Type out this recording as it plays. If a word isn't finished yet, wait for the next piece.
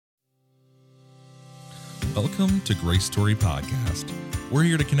Welcome to Grace Story Podcast. We're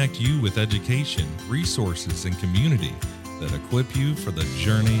here to connect you with education, resources, and community that equip you for the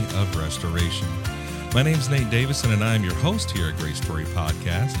journey of restoration. My name's Nate Davison, and I'm your host here at Grace Story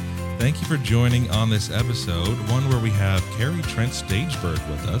Podcast. Thank you for joining on this episode, one where we have Carrie Trent Stageberg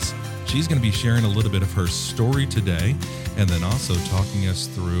with us. She's going to be sharing a little bit of her story today, and then also talking us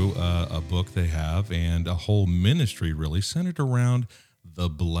through a book they have and a whole ministry really centered around the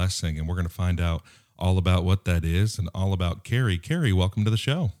blessing. And we're going to find out all about what that is and all about Carrie. Carrie, welcome to the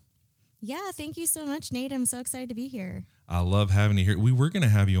show. Yeah, thank you so much, Nate. I'm so excited to be here. I love having you here. We were going to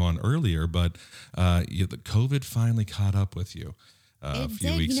have you on earlier, but the COVID finally caught up with you a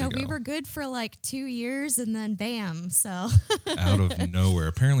few weeks ago. We were good for like 2 years, and then bam, so. Out of nowhere.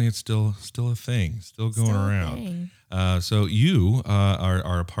 Apparently, it's still a thing, still going around. So you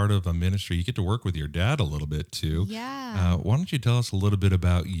are a part of a ministry. You get to work with your dad a little bit too. Yeah. Why don't you tell us a little bit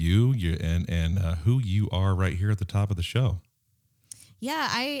about you and who you are right here at the top of the show? Yeah,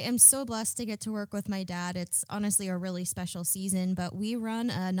 I am so blessed to get to work with my dad. It's honestly a really special season, but we run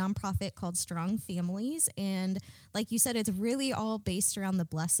a nonprofit called Strong Families. And like you said, it's really all based around the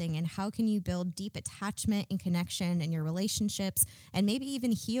blessing and how can you build deep attachment and connection in your relationships, and maybe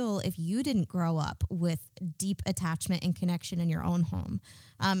even heal if you didn't grow up with deep attachment and connection in your own home.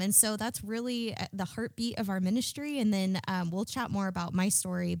 And so that's really the heartbeat of our ministry. And then we'll chat more about my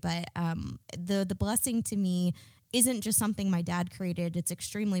story, but the blessing to me isn't just something my dad created. It's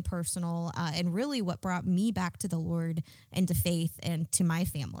extremely personal and really what brought me back to the Lord and to faith and to my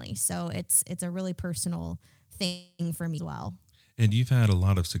family. So it's a really personal thing for me as well. And you've had a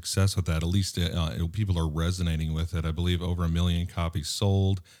lot of success with that. At least people are resonating with it. I believe over 1 million copies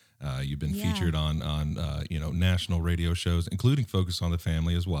sold. You've been featured on national radio shows, including Focus on the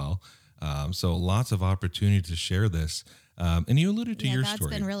Family as well. So lots of opportunity to share this. And you alluded to your God's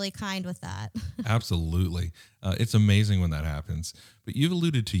story. God's been really kind with that. Absolutely. It's amazing when that happens. But you've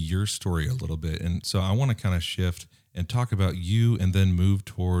alluded to your story a little bit. And so I want to kind of shift and talk about you and then move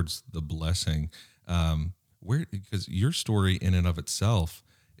towards the blessing. Because your story in and of itself,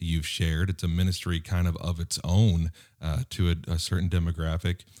 you've shared, it's a ministry kind of its own to a certain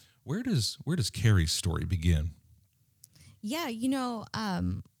demographic. Where does Carrie's story begin? Yeah,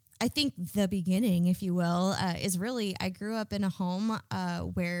 I think the beginning, if you will, is really, I grew up in a home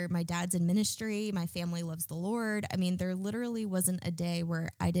where my dad's in ministry. My family loves the Lord. I mean, there literally wasn't a day where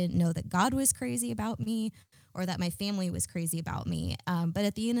I didn't know that God was crazy about me or that my family was crazy about me. But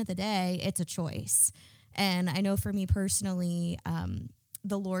at the end of the day, it's a choice. And I know for me personally,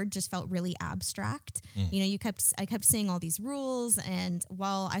 the Lord just felt really abstract. I kept seeing all these rules, and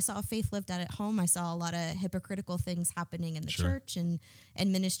while I saw faith lived out at home, I saw a lot of hypocritical things happening in the church and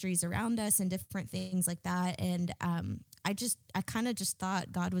ministries around us and different things like that. And I kind of just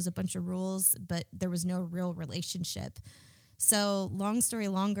thought God was a bunch of rules, but there was no real relationship. So long story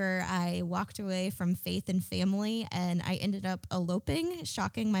longer, I walked away from faith and family, and I ended up eloping,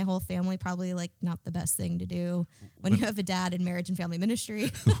 shocking my whole family. Probably like not the best thing to do when you have a dad in marriage and family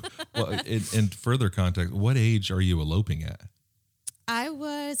ministry. Well, in further context, what age are you eloping at? I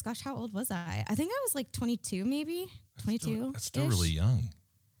was, how old was I? I think I was like 22, maybe 22. That's still really young.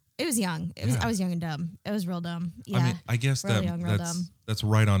 It was young. I was young and dumb. It was real dumb. Yeah. I mean, I guess real young, real dumb. That's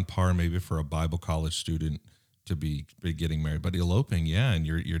right on par maybe for a Bible college student to be getting married, but eloping, and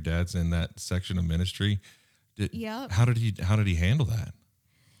your dad's in that section of ministry. How did he handle that?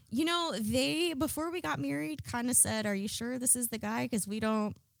 They, before we got married, kind of said, "Are you sure this is the guy? Because we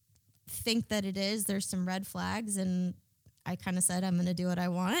don't think that it is. There's some red flags." And I kind of said, "I'm going to do what I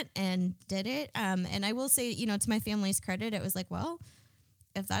want," and did it. And I will say, to my family's credit, it was like, well,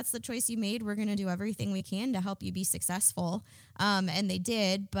 if that's the choice you made, we're going to do everything we can to help you be successful. And they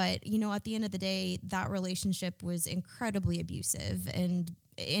did. But, at the end of the day, that relationship was incredibly abusive and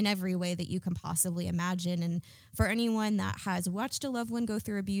in every way that you can possibly imagine. And for anyone that has watched a loved one go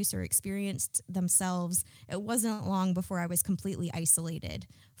through abuse or experienced themselves, it wasn't long before I was completely isolated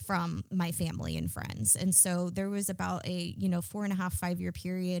from my family and friends. And so there was about a, 4.5, 5 year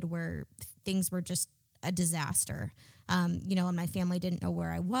period where things were just a disaster. And my family didn't know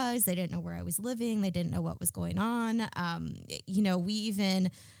where I was. They didn't know where I was living. They didn't know what was going on. We even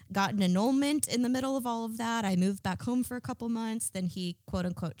got an annulment in the middle of all of that. I moved back home for a couple months. Then he, quote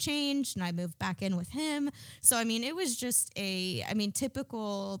unquote, changed, and I moved back in with him. So, it was just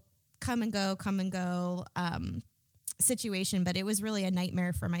typical come and go situation, but it was really a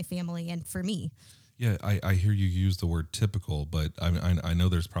nightmare for my family and for me. Yeah, I hear you use the word typical, but I know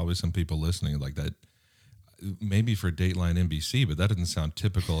there's probably some people listening like that. Maybe for Dateline NBC, but that doesn't sound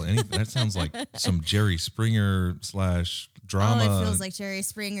typical. That sounds like some Jerry Springer / drama. Oh, it feels like Jerry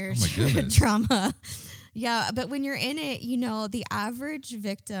Springer drama. Yeah, but when you're in it, the average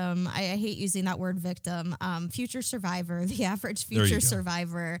victim, I hate using that word victim, future survivor, the average There you future go.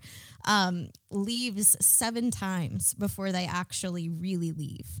 survivor leaves 7 times before they actually really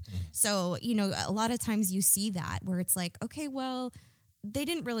leave. So, a lot of times you see that where it's like, okay, well, they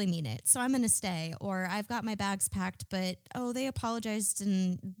didn't really mean it, so I'm going to stay. Or I've got my bags packed, but they apologized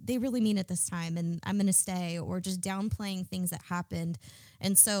and they really mean it this time, and I'm going to stay. Or just downplaying things that happened.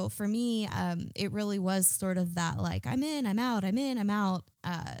 And so for me, it really was sort of that like I'm in, I'm out, I'm in, I'm out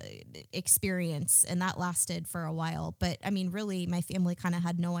experience, and that lasted for a while. But I mean, really, my family kind of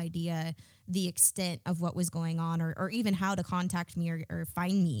had no idea the extent of what was going on, or even how to contact me or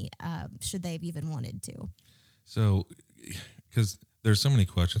find me, should they have even wanted to. So, because there's so many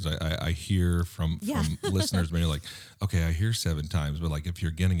questions I hear from Yeah. listeners, maybe like, okay, I hear 7 times, but like if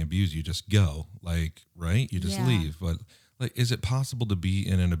you're getting abused, you just go, like, right? You just Yeah. leave. But like, is it possible to be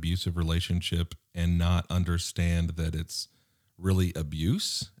in an abusive relationship and not understand that it's really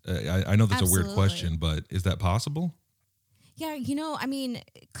abuse? I know that's a weird Absolutely. question, but is that possible? Yeah, I mean,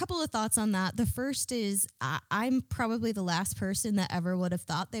 a couple of thoughts on that. The first is I'm probably the last person that ever would have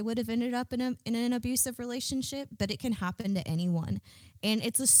thought they would have ended up in an abusive relationship, but it can happen to anyone. And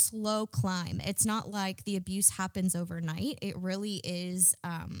it's a slow climb. It's not like the abuse happens overnight. It really is,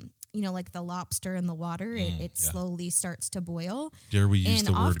 like the lobster in the water, it Yeah. slowly starts to boil. Dare we use And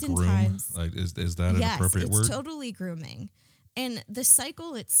the word groom? oftentimes, Like, is that an yes, appropriate it's word? totally grooming. And the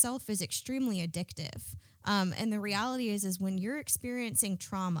cycle itself is extremely addictive. And the reality is when you're experiencing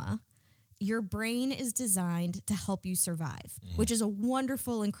trauma, your brain is designed to help you survive, which is a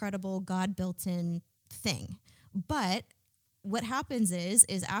wonderful, incredible, God built in thing. But what happens is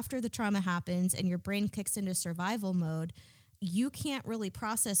after the trauma happens and your brain kicks into survival mode, you can't really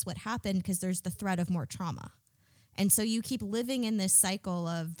process what happened because there's the threat of more trauma. And so you keep living in this cycle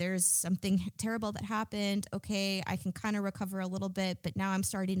of there's something terrible that happened. Okay, I can kind of recover a little bit, but now I'm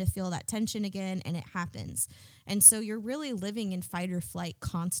starting to feel that tension again, and it happens. And so you're really living in fight or flight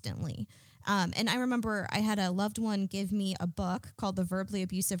constantly. And I remember I had a loved one give me a book called The Verbally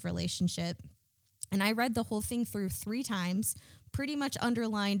Abusive Relationship. And I read the whole thing through 3 times, pretty much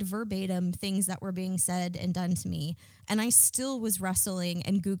underlined verbatim things that were being said and done to me. And I still was wrestling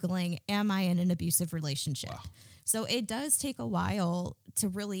and Googling, am I in an abusive relationship? Wow. So it does take a while to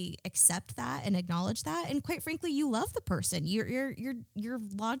really accept that and acknowledge that. And quite frankly, you love the person. Your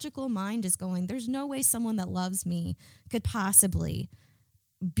logical mind is going, there's no way someone that loves me could possibly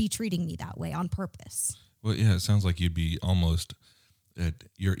be treating me that way on purpose. Well, yeah, it sounds like you'd be almost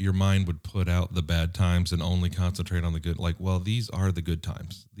your mind would put out the bad times and only concentrate on the good. Like, well, these are the good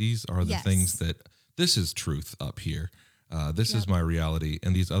times. These are the things Yes. that this is truth up here. This is Yep. my reality,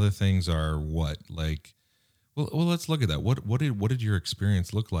 and these other things are what like. Well, let's look at that. What did your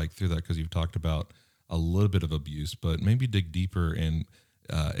experience look like through that? Because you've talked about a little bit of abuse, but maybe dig deeper in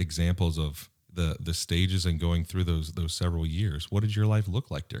examples of the stages and going through those several years. What did your life look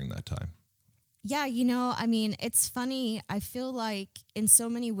like during that time? Yeah, I mean, it's funny. I feel like in so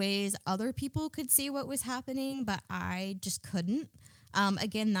many ways, other people could see what was happening, but I just couldn't.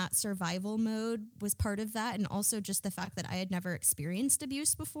 Again, that survival mode was part of that. And also just the fact that I had never experienced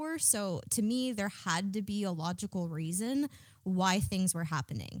abuse before. So to me, there had to be a logical reason why things were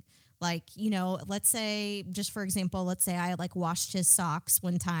happening. Like, let's say, just for example, let's say I like washed his socks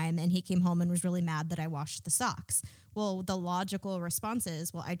one time and he came home and was really mad that I washed the socks. Well, the logical response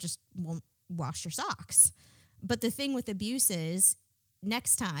is, well, I just won't wash your socks. But the thing with abuse is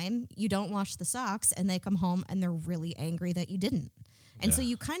next time you don't wash the socks and they come home and they're really angry that you didn't. And so Yeah.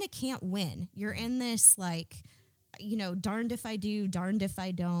 you kind of can't win. You're in this like, darned if I do, darned if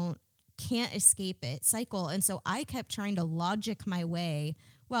I don't, can't escape it cycle. And so I kept trying to logic my way.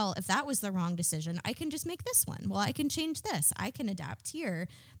 Well, if that was the wrong decision, I can just make this one. Well, I can change this. I can adapt here.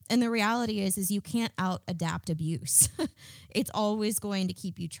 And the reality is you can't out adapt abuse. It's always going to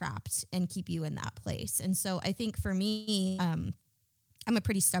keep you trapped and keep you in that place. And so I think for me, I'm a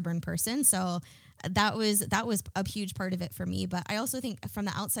pretty stubborn person, so that was a huge part of it for me. But I also think from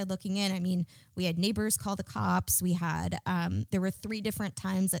the outside looking in, I mean, we had neighbors call the cops. We had there were 3 different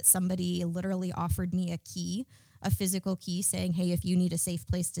times that somebody literally offered me a key, a physical key, saying, "Hey, if you need a safe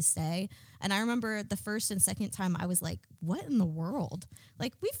place to stay." And I remember the first and second time, I was like, "What in the world?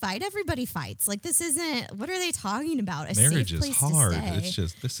 Like, we fight. Everybody fights. Like, this isn't. What are they talking about? A Marriage safe is place hard. to stay?" It's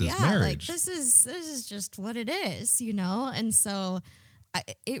just this is Yeah, like marriage. this is just what it is. And so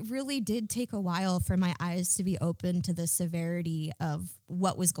it really did take a while for my eyes to be open to the severity of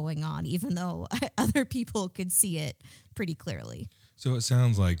what was going on, even though other people could see it pretty clearly. So it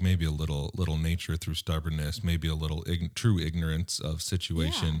sounds like maybe a little nature through stubbornness, maybe a little true ignorance of Yeah.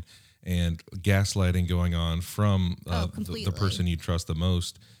 situation, and gaslighting going on from the Completely. person you trust the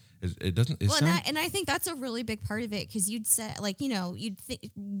most. It doesn't. It Well, sounds. and I think that's a really big part of it because you'd say, like, you'd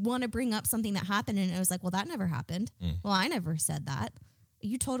want to bring up something that happened, and it was like, well, that never happened. Well, I never said that.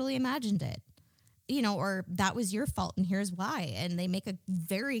 You totally imagined it, or that was your fault, and here's why. And they make a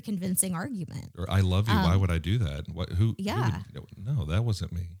very convincing argument. Or I love you. Why would I do that? What? Who? Yeah. No, that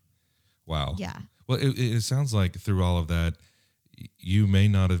wasn't me. Wow. Yeah. Well, it sounds like through all of that, you may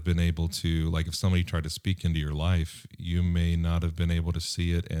not have been able to, like, if somebody tried to speak into your life, you may not have been able to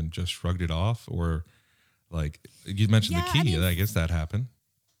see it and just shrugged it off. Or, like, you mentioned Yeah, the key. I mean, I guess that happened.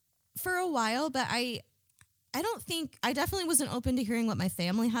 for a while, but I don't think I definitely wasn't open to hearing what my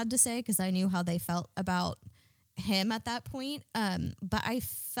family had to say because I knew how they felt about him at that point. But I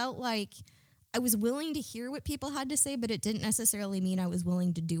felt like I was willing to hear what people had to say, but it didn't necessarily mean I was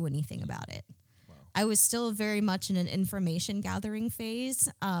willing to do anything about it. I was still very much in an information gathering phase,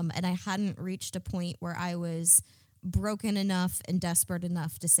 and I hadn't reached a point where I was broken enough and desperate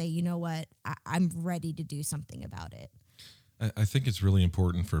enough to say, you know what, I'm ready to do something about it. I think it's really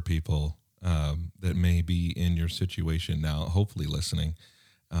important for people that may be in your situation now, hopefully listening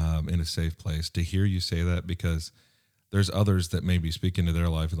in a safe place, to hear you say that, because there's others that may be speaking to their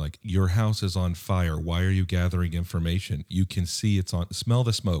life like, your house is on fire. Why are you gathering information? You can see it's on, smell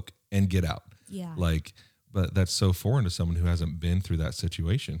the smoke and get out. Yeah. Like, but that's so foreign to someone who hasn't been through that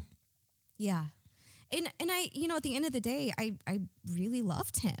situation. Yeah. And I, at the end of the day, I really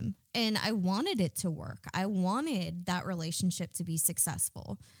loved him and I wanted it to work. I wanted that relationship to be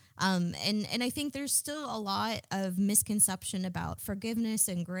successful. And I think there's still a lot of misconception about forgiveness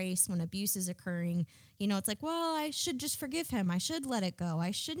and grace when abuse is occurring. It's like, well, I should just forgive him. I should let it go.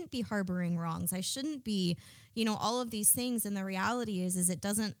 I shouldn't be harboring wrongs. I shouldn't be, all of these things. And the reality is it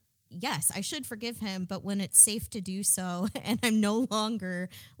doesn't. Yes, I should forgive him, but when it's safe to do so and I'm no longer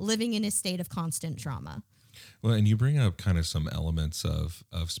living in a state of constant trauma. Well, and you bring up kind of some elements of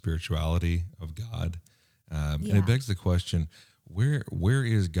spirituality, of God. And it begs the question, where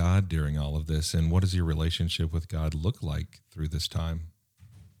is God during all of this? And what does your relationship with God look like through this time?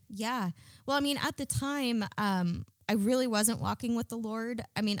 Yeah. Well, I mean, at the time, I really wasn't walking with the Lord.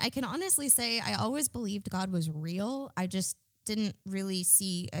 I mean, I can honestly say I always believed God was real. I just didn't really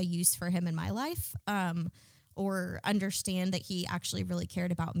see a use for him in my life, or understand that he actually really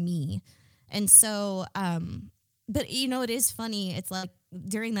cared about me. And so, but it is funny. It's like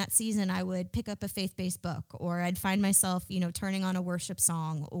during that season, I would pick up a faith-based book, or I'd find myself, turning on a worship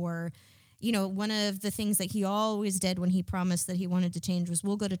song, or, one of the things that he always did when he promised that he wanted to change was,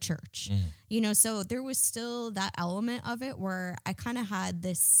 we'll go to church. So there was still that element of it where I kind of had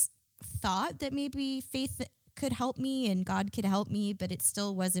this thought that maybe faith could help me and God could help me, but it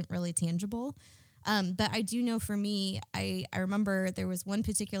still wasn't really tangible. But I do know for me, I remember there was one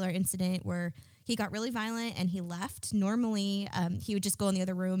particular incident where he got really violent and he left. Normally, he would just go in the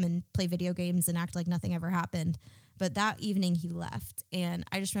other room and play video games and act like nothing ever happened. But that evening he left. And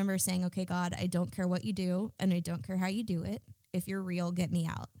I just remember saying, okay, God, I don't care what you do and I don't care how you do it. If you're real, get me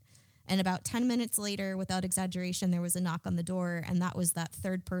out. And about 10 minutes later, without exaggeration, there was a knock on the door, and that was that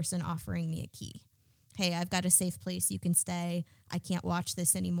third person offering me a key. Hey, I've got a safe place you can stay. I can't watch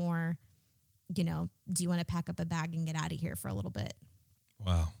this anymore. Do you want to pack up a bag and get out of here for a little bit?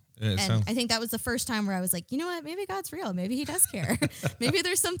 Wow. I think that was the first time where I was like, you know what? Maybe God's real. Maybe he does care. Maybe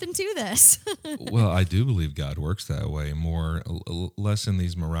there's something to this. Well, I do believe God works that way, more, less in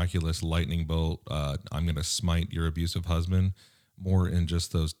these miraculous lightning bolt, I'm going to smite your abusive husband, more in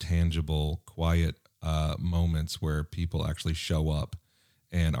just those tangible, quiet moments where people actually show up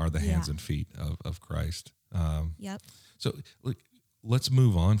and are the hands and feet of Christ. Yep. So look, let's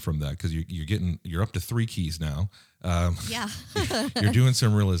move on from that, because you're up to 3 keys now. Yeah. You're doing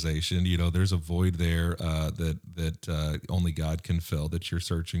some realization. There's a void there that only God can fill, that you're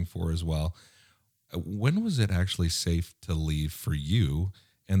searching for as well. When was it actually safe to leave for you?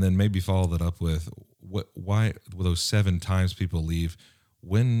 And then maybe follow that up with why those 7 times people leave.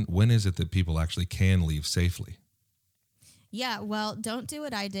 When is it that people actually can leave safely? Yeah, well, don't do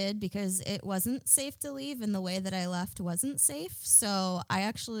what I did, because it wasn't safe to leave and the way that I left wasn't safe. So I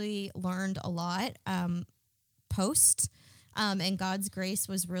actually learned a lot post, and God's grace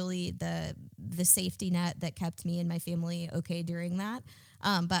was really the safety net that kept me and my family okay during that.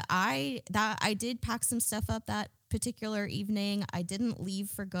 But I did pack some stuff up that particular evening. I didn't leave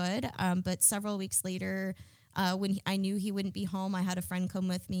for good, but several weeks later, when I knew he wouldn't be home, I had a friend come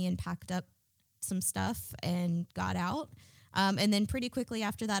with me and packed up some stuff and got out. And then pretty quickly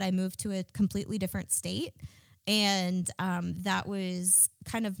after that, I moved to a completely different state. And that was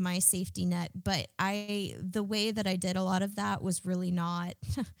kind of my safety net. But the way that I did a lot of that was really not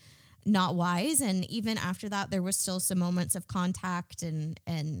not wise. And even after that, there was still some moments of contact and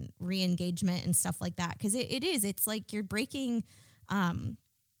re-engagement and stuff like that. Cause it's like you're breaking,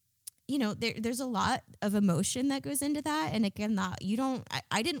 there's a lot of emotion that goes into that. And again, that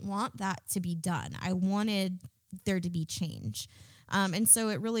I didn't want that to be done. I wanted there to be change. And so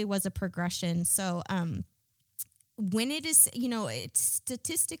it really was a progression. So, when it is, it's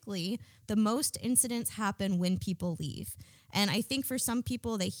statistically the most incidents happen when people leave. And I think for some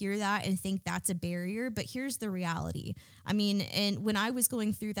people, they hear that and think that's a barrier. But here's the reality. I mean, and when I was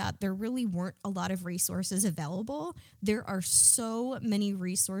going through that, there really weren't a lot of resources available. There are so many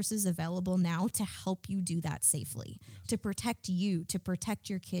resources available now to help you do that safely, to protect you, to protect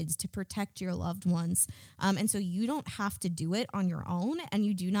your kids, to protect your loved ones. And so you don't have to do it on your own, and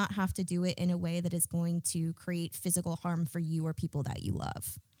you do not have to do it in a way that is going to create physical harm for you or people that you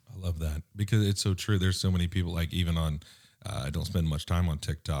love. I love that because it's so true. There's so many people, like even on, I don't spend much time on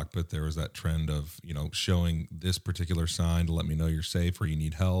TikTok, but there was that trend of, showing this particular sign to let me know you're safe or you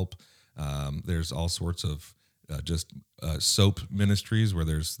need help. There's all sorts of just soap ministries where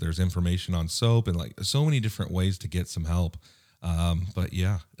there's information on soap and like so many different ways to get some help. But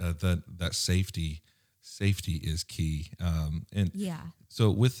yeah, that safety is key. And Yeah. so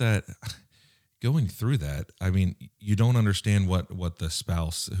with that, going through that, I mean, you don't understand what the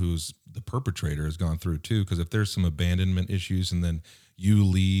spouse who's the perpetrator has gone through too. Because if there's some abandonment issues and then you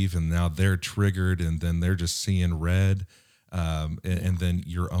leave and now they're triggered and then they're just seeing red, and then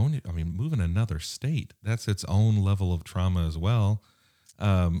your own, I mean, moving another state, that's its own level of trauma as well.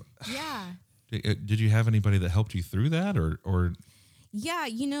 Yeah. Did you have anybody that helped you through that or? Yeah,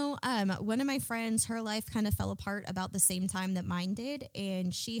 one of my friends, her life kind of fell apart about the same time that mine did,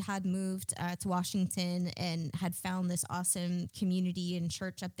 and she had moved to Washington and had found this awesome community and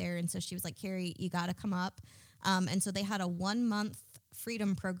church up there, and so she was like, "Carrie, you got to come up." And so they had a 1 month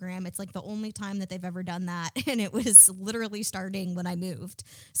freedom program. It's like the only time that they've ever done that, and it was literally starting when I moved.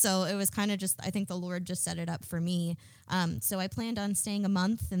 So it was kind of just, I think the Lord just set it up for me. So I planned on staying a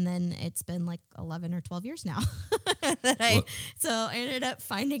month, and then it's been like 11 or 12 years now so I ended up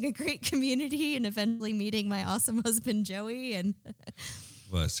finding a great community and eventually meeting my awesome husband, Joey. And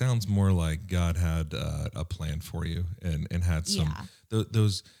Well, it sounds more like God had a plan for you and had some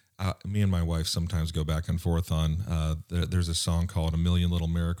those. Me and my wife sometimes go back and forth on. There's a song called "A Million Little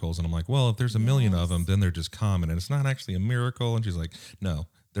Miracles," and I'm like, well, if there's a million of them, then they're just common, and it's not actually a miracle. And she's like, no,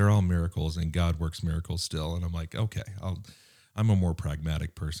 they're all miracles, and God works miracles still. And I'm like, okay, I'm a more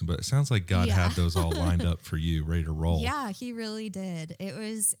pragmatic person, but it sounds like God had those all lined up for you, ready to roll. Yeah, he really did.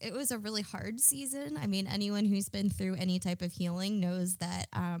 It was a really hard season. I mean, anyone who's been through any type of healing knows that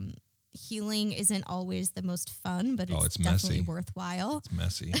healing isn't always the most fun, but it's definitely worthwhile. It's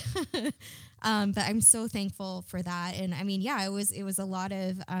messy. But I'm so thankful for that. And I mean, yeah, it was a lot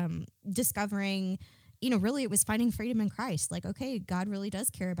of discovering, really it was finding freedom in Christ. Like, okay, God really does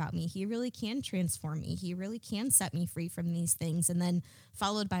care about me. He really can transform me. He really can set me free from these things. And then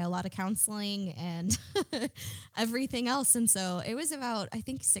followed by a lot of counseling and everything else. And so it was about, I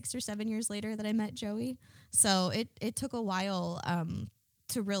think, 6 or 7 years later that I met Joey. So it took a while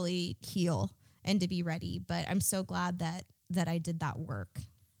to really heal and to be ready. But I'm so glad that I did that work.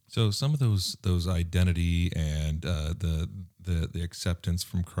 So some of those identity and the acceptance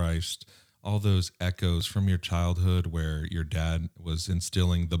from Christ, all those echoes from your childhood where your dad was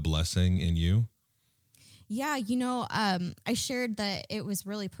instilling the blessing in you? Yeah, I shared that it was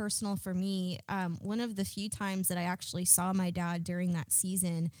really personal for me. One of the few times that I actually saw my dad during that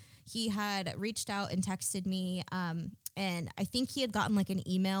season, he had reached out and texted me. And I think he had gotten like an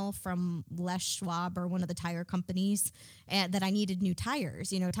email from Les Schwab or one of the tire companies and that I needed new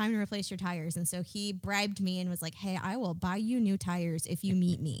tires, time to replace your tires. And so he bribed me and was like, hey, I will buy you new tires if you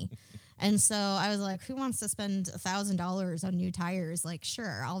meet me. And so I was like, who wants to spend $1,000 on new tires? Like,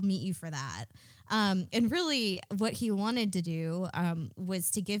 sure, I'll meet you for that. And really what he wanted to do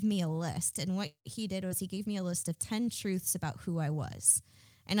was to give me a list. And what he did was he gave me a list of 10 truths about who I was.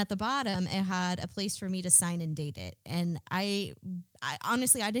 And at the bottom, it had a place for me to sign and date it. And I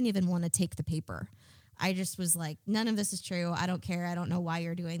honestly, I didn't even want to take the paper. I just was like, none of this is true. I don't care. I don't know why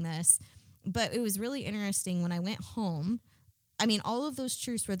you're doing this. But it was really interesting when I went home. I mean, all of those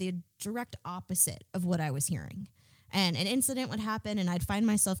truths were the direct opposite of what I was hearing. And an incident would happen, and I'd find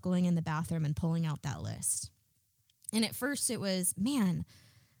myself going in the bathroom and pulling out that list. And at first it was, man,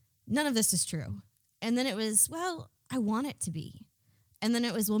 none of this is true. And then it was, well, I want it to be. And then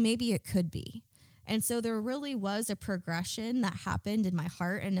it was, well, maybe it could be. And so there really was a progression that happened in my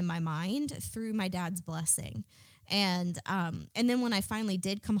heart and in my mind through my dad's blessing. And then when I finally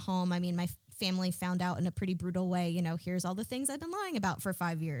did come home, I mean, my family found out in a pretty brutal way, here's all the things I've been lying about for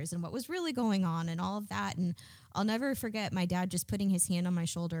 5 years and what was really going on and all of that. And I'll never forget my dad just putting his hand on my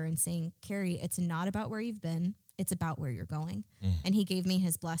shoulder and saying, Carrie, it's not about where you've been. It's about where you're going. And he gave me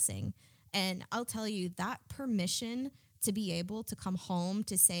his blessing. And I'll tell you, that permission to be able to come home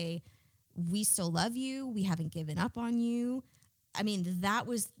to say, we still love you. We haven't given up on you. I mean, that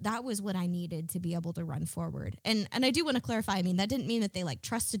was what I needed to be able to run forward. And I do want to clarify, I mean, that didn't mean that they like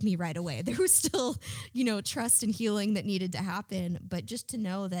trusted me right away. There was still, trust and healing that needed to happen. But just to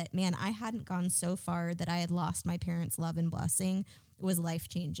know that, man, I hadn't gone so far that I had lost my parents' love and blessing was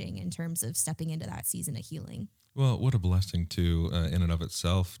life-changing in terms of stepping into that season of healing. Well, what a blessing too, in and of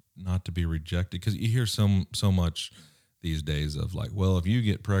itself, not to be rejected. Because you hear so much these days of like, well, if you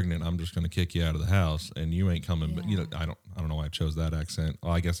get pregnant, I'm just going to kick you out of the house and you ain't coming. Yeah. But I don't know why I chose that accent.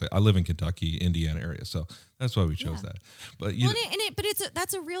 Well, I guess I live in Kentucky, Indiana area, so that's why we chose that. But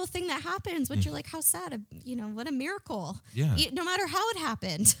that's a real thing that happens. But you're like, how sad, what a miracle. Yeah. No matter how it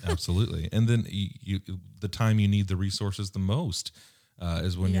happened. Absolutely. And then the time you need the resources the most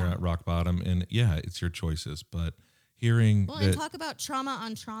is when you're at rock bottom. And it's your choices, but hearing and talk about trauma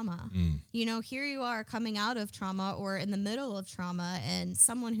on trauma. Here you are coming out of trauma or in the middle of trauma, and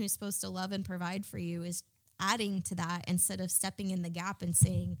someone who's supposed to love and provide for you is adding to that instead of stepping in the gap and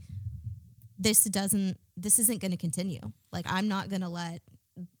saying, this isn't going to continue. Like, I'm not going to let,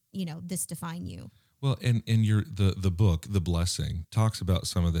 this define you. Well, and the book, The Blessing, talks about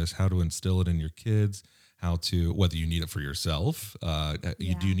some of this, how to instill it in your kids, how to, whether you need it for yourself,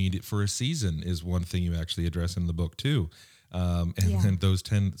 you do need it for a season is one thing you actually address in the book too.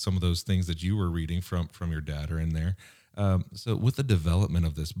 Then some of those things that you were reading from your dad are in there. So with the development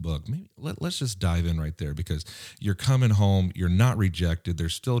of this book, maybe let's just dive in right there, because you're coming home, you're not rejected.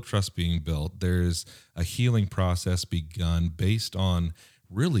 There's still trust being built. There's a healing process begun based on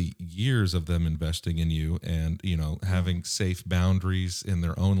really years of them investing in you and, having safe boundaries in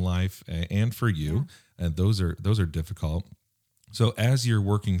their own life and for you. And those are difficult. So as you're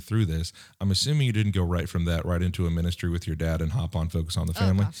working through this, I'm assuming you didn't go right from that right into a ministry with your dad and hop on Focus on the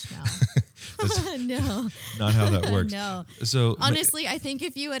Family. Oh, gosh, no. No. Not how that works. No. So honestly, I think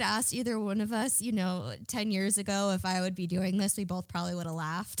if you had asked either one of us, 10 years ago, if I would be doing this, we both probably would have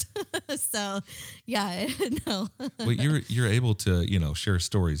laughed. So no. Well, you're able to, share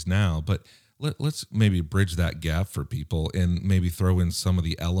stories now, but let's maybe bridge that gap for people and maybe throw in some of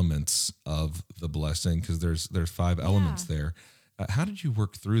the elements of the blessing, because there's 5 elements there. How did you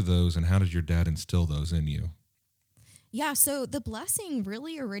work through those, and how did your dad instill those in you? Yeah, so the blessing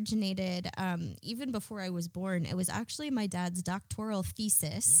really originated even before I was born. It was actually my dad's doctoral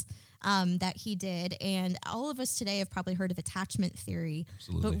thesis that he did. And all of us today have probably heard of attachment theory.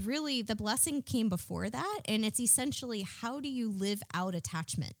 Absolutely. But really, the blessing came before that. And it's essentially, how do you live out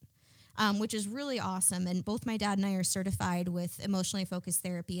attachment? Which is really awesome. And both my dad and I are certified with emotionally focused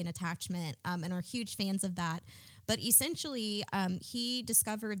therapy and attachment and are huge fans of that. But essentially, he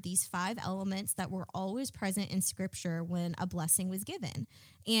discovered these 5 elements that were always present in Scripture when a blessing was given.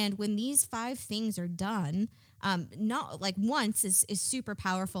 And when these 5 things are done, not like once is super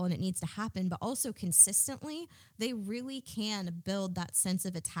powerful and it needs to happen, but also consistently, they really can build that sense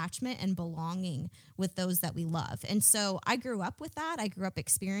of attachment and belonging with those that we love. And so I grew up with that. I grew up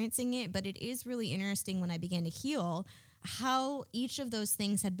experiencing it, but it is really interesting when I began to heal how each of those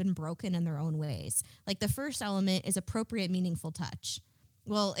things had been broken in their own ways. Like the first element is appropriate, meaningful touch.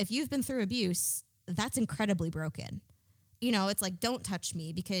 Well, if you've been through abuse, that's incredibly broken. It's like, don't touch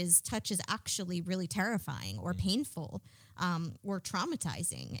me, because touch is actually really terrifying or painful or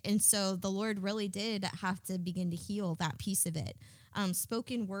traumatizing. And so the Lord really did have to begin to heal that piece of it.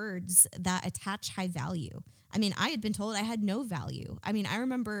 Spoken words that attach high value. I mean, I had been told I had no value. I mean, I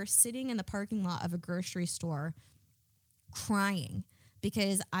remember sitting in the parking lot of a grocery store crying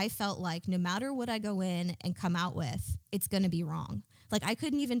because I felt like no matter what I go in and come out with, it's going to be wrong. Like I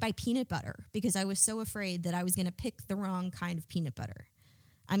couldn't even buy peanut butter because I was so afraid that I was going to pick the wrong kind of peanut butter.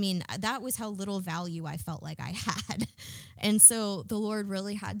 I mean, that was how little value I felt like I had. And so the Lord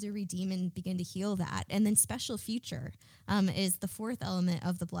really had to redeem and begin to heal that. And then special future is the 4th element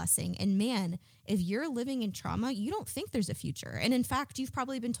of the blessing. And man, if you're living in trauma, you don't think there's a future. And in fact, you've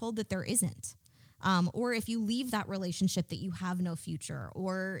probably been told that there isn't. Or if you leave that relationship, that you have no future,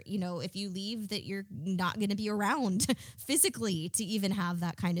 or, if you leave, that you're not going to be around physically to even have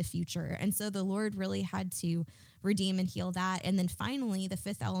that kind of future. And so the Lord really had to redeem and heal that. And then finally, the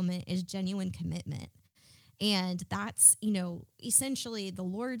 5th element is genuine commitment. And that's, essentially the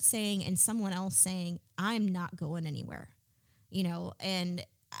Lord saying and someone else saying, I'm not going anywhere, and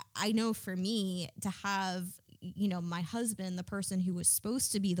I know for me to have my husband, the person who was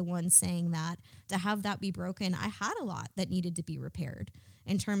supposed to be the one saying that, to have that be broken, I had a lot that needed to be repaired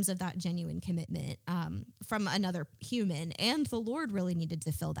in terms of that genuine commitment from another human. And the Lord really needed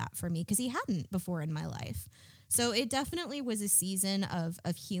to fill that for me because he hadn't before in my life. So it definitely was a season of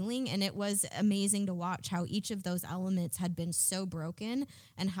healing, and it was amazing to watch how each of those elements had been so broken,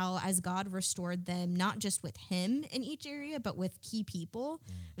 and how as God restored them, not just with him in each area, but with key people,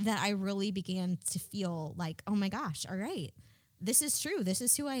 that I really began to feel like, oh my gosh, all right, this is true. This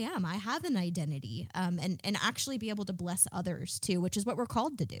is who I am. I have an identity, and actually be able to bless others too, which is what we're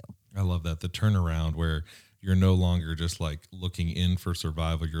called to do. I love that. The turnaround where you're no longer just like looking in for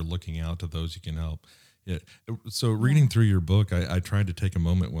survival. You're looking out to those you can help. Yeah. So reading through your book, I tried to take a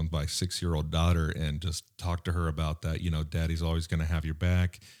moment with my 6-year-old daughter and just talk to her about that. Daddy's always going to have your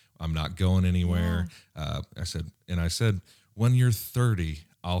back. I'm not going anywhere. I said, when you're 30,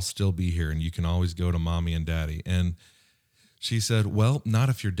 I'll still be here and you can always go to mommy and daddy. And she said, well, not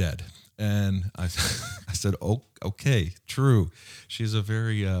if you're dead. And I said, oh, okay, true. She's a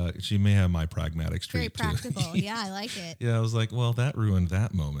very, she may have my pragmatic streak very practical. too. Yeah, I like it. Yeah, I was like, well, that ruined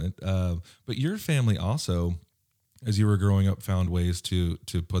that moment. But your family also, as you were growing up, found ways to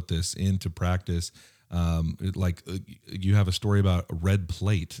put this into practice. You have a story about a red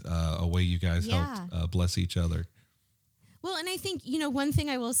plate, a way you guys helped bless each other. Well, and I think, one thing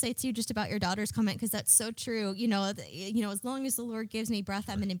I will say too, just about your daughter's comment, because that's so true, as long as the Lord gives me breath,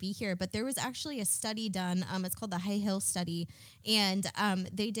 I'm going to be here. But there was actually a study done. It's called the High Hill Study. And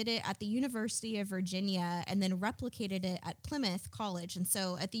they did it at the University of Virginia and then replicated it at Plymouth College. And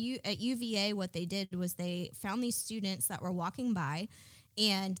so at UVA, what they did was they found these students that were walking by,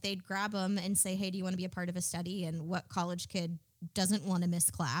 and they'd grab them and say, hey, do you want to be a part of a study? And what college kid doesn't want to miss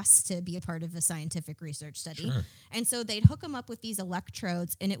class to be a part of a scientific research study? Sure. And so they'd hook them up with these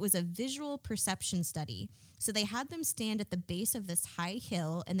electrodes, and it was a visual perception study. So they had them stand at the base of this high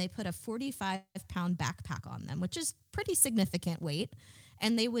hill, and they put a 45-pound backpack on them, which is pretty significant weight.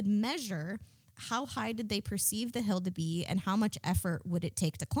 And they would measure how high did they perceive the hill to be and how much effort would it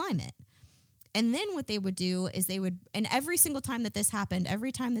take to climb it. And then what they would do is and every single time that this happened,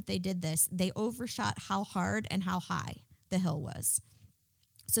 every time that they did this, they overshot how hard and how high the hill was.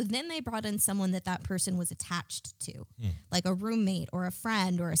 So then they brought in someone that person was attached to, like a roommate or a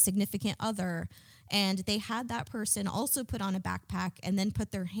friend or a significant other. And they had that person also put on a backpack and then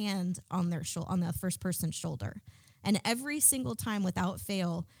put their hand on the first person's shoulder. And every single time without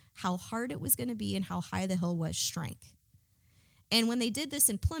fail, how hard it was going to be and how high the hill was shrank. And when they did this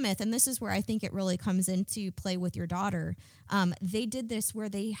in Plymouth, and this is where I think it really comes into play with your daughter, they did this where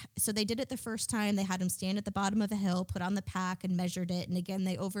they did it the first time. They had him stand at the bottom of a hill, put on the pack and measured it. And again,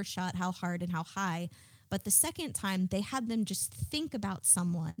 they overshot how hard and how high. But the second time, they had them just think about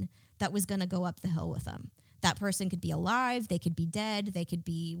someone that was going to go up the hill with them. That person could be alive, they could be dead, they could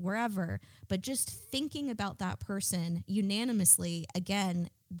be wherever. But just thinking about that person unanimously, again,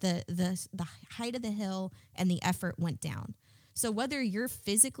 the height of the hill and the effort went down. So whether you're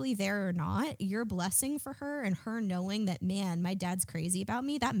physically there or not, your blessing for her and her knowing that, man, my dad's crazy about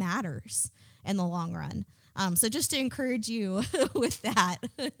me, that matters in the long run. So just to encourage you with that.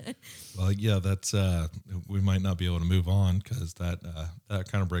 Well, yeah, that's we might not be able to move on because that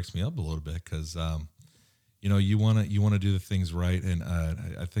kind of breaks me up a little bit because you want to do the things right, and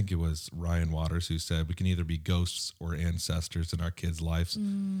I think it was Ryan Waters who said we can either be ghosts or ancestors in our kids' lives.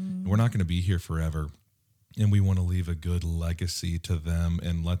 We're not going to be here forever. And we want to leave a good legacy to them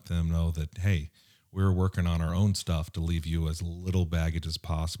and let them know that, hey, we're working on our own stuff to leave you as little baggage as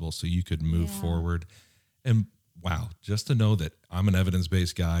possible so you could move forward. And wow, just to know that I'm an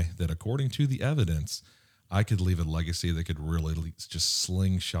evidence-based guy, that according to the evidence, I could leave a legacy that could really just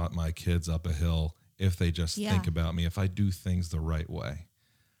slingshot my kids up a hill if they just think about me, if I do things the right way.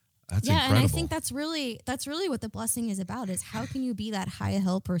 That's incredible. And I think that's really what the blessing is about, is how can you be that high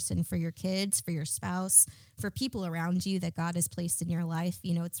hill person for your kids, for your spouse, for people around you that God has placed in your life.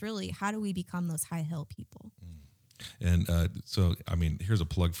 It's really, how do we become those high hill people? And so, I mean, here's a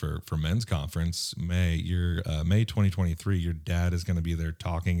plug for Men's Conference. May 2023, your dad is going to be there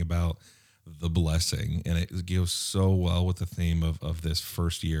talking about the blessing. And it goes so well with the theme of this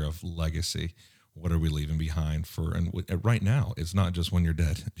first year of legacy. What are we leaving behind and right now? It's not just when you're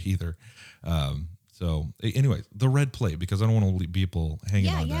dead either. So anyway, the red plate, because I don't want to leave people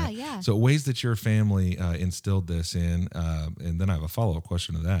hanging on that. Yeah. So ways that your family instilled this in, and then I have a follow-up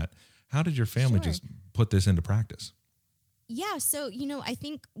question to that. How did your family just put this into practice? Yeah, so I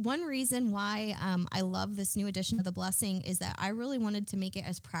think one reason why I love this new edition of the blessing is that I really wanted to make it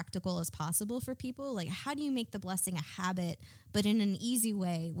as practical as possible for people. Like, how do you make the blessing a habit, but in an easy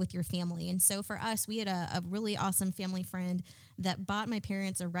way with your family? And so for us, we had a really awesome family friend that bought my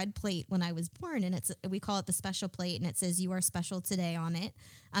parents a red plate when I was born, and we call it the special plate, and it says "You are special today" on it.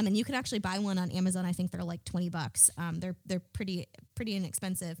 And you could actually buy one on Amazon. I think they're like $20. They're pretty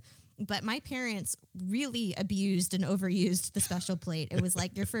inexpensive. But my parents really abused and overused the special plate. It was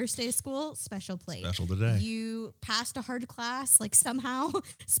like your first day of school, special plate. Special today. You passed a hard class, like somehow,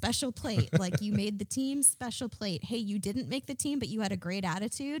 special plate. Like you made the team, special plate. Hey, you didn't make the team, but you had a great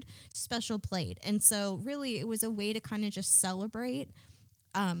attitude, special plate. And so really it was a way to kind of just celebrate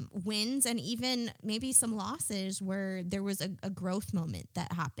wins and even maybe some losses where there was a growth moment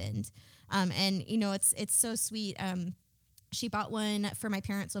that happened. And, it's so sweet. She bought one for my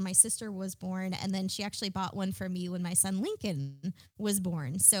parents when my sister was born, and then she actually bought one for me when my son Lincoln was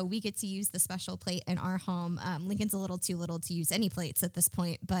born. So we get to use the special plate in our home. Lincoln's a little too little to use any plates at this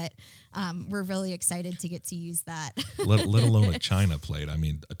point, but we're really excited to get to use that. let alone a China plate. I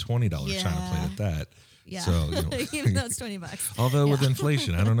mean, a $20 China plate at that. Yeah. So, even though it's $20. Although with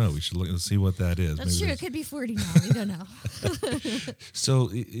inflation, I don't know. We should look and see what that is. That's Maybe true. It could be 40 now. We don't know.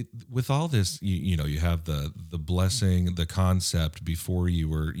 So with all this, you have the blessing, the concept before you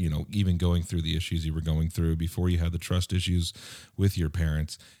were, even going through the issues you were going through, before you had the trust issues with your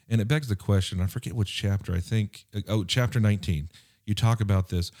parents. And it begs the question, I forget which chapter, I think, chapter 19. You talk about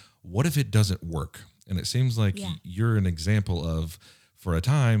this. What if it doesn't work? And it seems like you're an example of, for a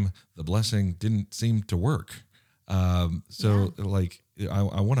time, the blessing didn't seem to work. Like, I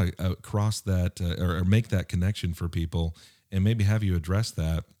want to cross that or make that connection for people and maybe have you address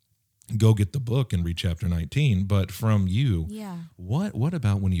that. Go get the book and read chapter 19. But from you, what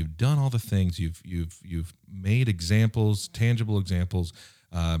about when you've done all the things, you've made examples, tangible examples.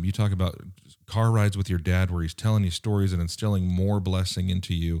 You talk about car rides with your dad where he's telling you stories and instilling more blessing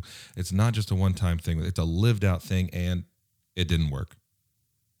into you. It's not just a one-time thing. It's a lived out thing, and it didn't work.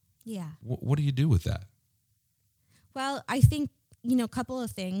 Yeah. What do you do with that? Well, I think, a couple of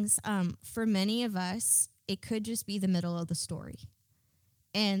things. For many of us, it could just be the middle of the story.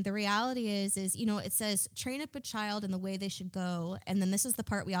 And the reality is, it says, train up a child in the way they should go. And then this is the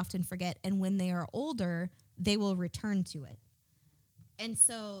part we often forget. And when they are older, they will return to it. And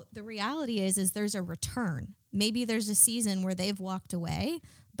so the reality is there's a return. Maybe there's a season where they've walked away,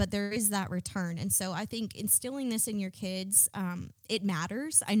 but there is that return. And so I think instilling this in your kids, it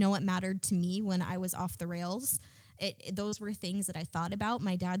matters. I know it mattered to me when I was off the rails. Those were things that I thought about.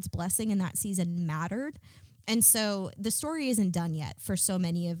 My dad's blessing in that season mattered. And so the story isn't done yet for so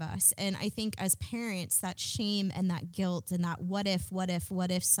many of us. And I think as parents, that shame and that guilt and that what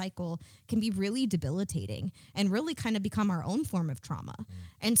if cycle can be really debilitating and really kind of become our own form of trauma.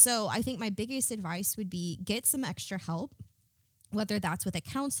 And so I think my biggest advice would be get some extra help, whether that's with a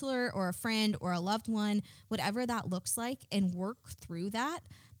counselor or a friend or a loved one, whatever that looks like, and work through that,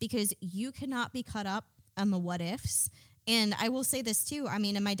 because you cannot be caught up on the what ifs. And I will say this too. I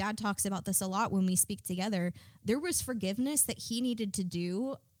mean, and my dad talks about this a lot when we speak together. There was forgiveness that he needed to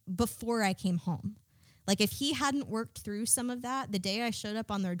do before I came home. Like if he hadn't worked through some of that, the day I showed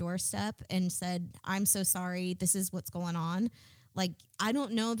up on their doorstep and said, "I'm so sorry, this is what's going on," like, I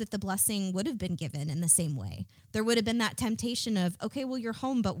don't know that the blessing would have been given in the same way. There would have been that temptation of, okay, well, you're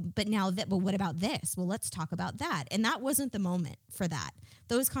home, but what about this? Well, let's talk about that. And that wasn't the moment for that.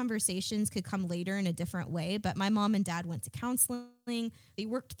 Those conversations could come later in a different way. But my mom and dad went to counseling. They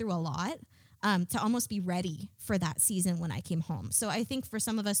worked through a lot to almost be ready for that season when I came home. So I think for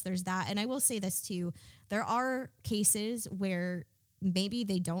some of us, there's that. And I will say this too. There are cases where maybe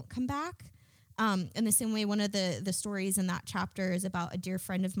they don't come back. In the same way, one of the stories in that chapter is about a dear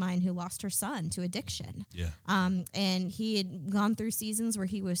friend of mine who lost her son to addiction. Yeah. And he had gone through seasons where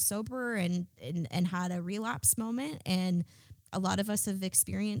he was sober and had a relapse moment. And a lot of us have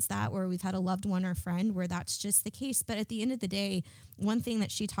experienced that, where we've had a loved one or friend where that's just the case. But at the end of the day, one thing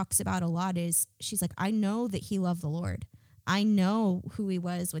that she talks about a lot is she's like, I know that he loved the Lord. I know who he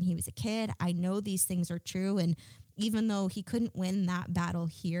was when he was a kid. I know these things are true. And even though he couldn't win that battle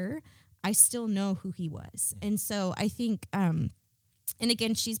here, I still know who he was. And so I think, and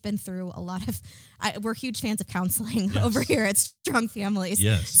again, she's been through a lot of, we're huge fans of counseling over here at Strong Families.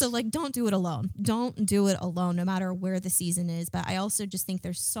 Yes. So like, don't do it alone. Don't do it alone, no matter where the season is. But I also just think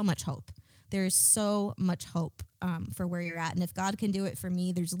there's so much hope. There's so much hope for where you're at. And if God can do it for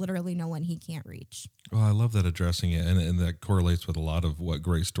me, there's literally no one he can't reach. Well, I love that addressing it. And that correlates with a lot of what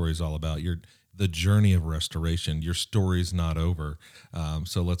Great Story is all about. The journey of restoration. Your story's not over.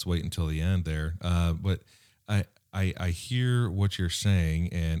 So let's wait until the end there. But I hear what you're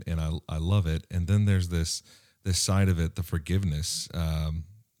saying, and I love it. And then there's this side of it, the forgiveness.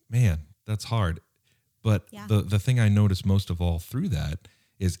 Man, that's hard. But Yeah. the thing I notice most of all through that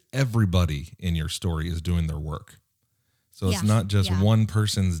is everybody in your story is doing their work. So it's Yeah. not just Yeah. one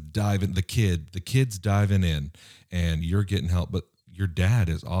person's diving, the kid's diving in and you're getting help, but your dad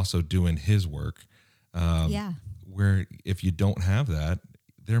is also doing his work. Yeah. Where if you don't have that,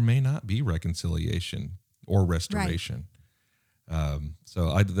 there may not be reconciliation or restoration.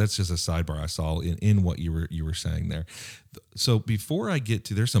 So that's just a sidebar I saw in what you were saying there. So before I get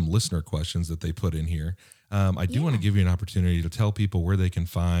to, there's some listener questions that they put in here. I do want to give you an opportunity to tell people where they can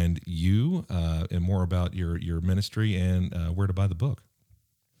find you and more about your ministry and where to buy the book.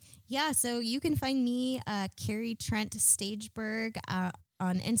 Yeah, so you can find me, Carrie Trent Stageberg,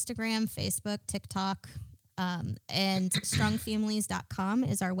 on Instagram, Facebook, TikTok, and strongfamilies.com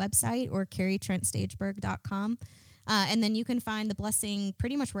is our website, or carrietrentstageberg.com. And then you can find The Blessing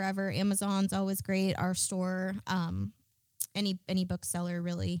pretty much wherever. Amazon's always great. Our store, any bookseller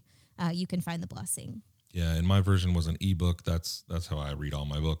really, you can find The Blessing. Yeah, and my version was an ebook. That's how I read all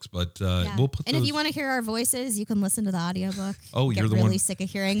my books. But Yeah. we'll put. And those... if you want to hear our voices, you can listen to the audiobook. Oh, you're the really one sick of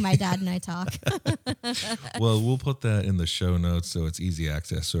hearing my dad and I talk. Well, we'll put that in the show notes so it's easy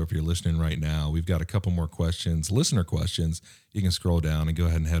access. So if you're listening right now, we've got a couple more questions, listener questions. You can scroll down and go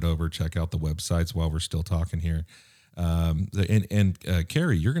ahead and head over, check out the websites while we're still talking here.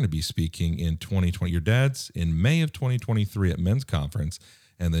 Carrie, you're going to be speaking in 2020. Your dad's in May of 2023 at Men's Conference,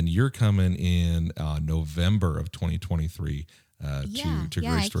 and then you're coming in November of 2023 to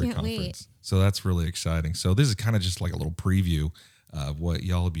Grace Story Conference. Wait. So that's really exciting. So this is kind of just like a little preview of what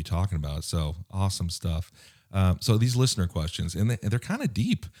y'all will be talking about. So awesome stuff. So these listener questions, and they're kind of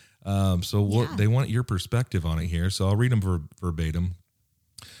deep. They want your perspective on it here. So I'll read them verbatim.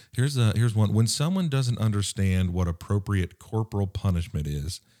 Here's one. When someone doesn't understand what appropriate corporal punishment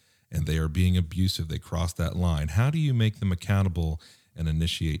is, and they are being abusive, they cross that line. How do you make them accountable and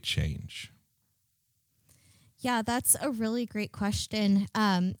initiate change? Yeah, that's a really great question.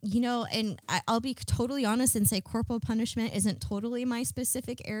 And I'll be totally honest and say corporal punishment isn't totally my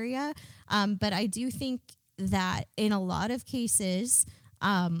specific area. But I do think that in a lot of cases,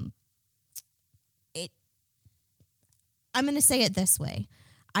 I'm going to say it this way.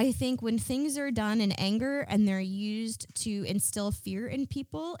 I think when things are done in anger and they're used to instill fear in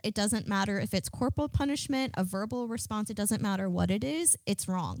people, it doesn't matter if it's corporal punishment, a verbal response, it doesn't matter what it is, it's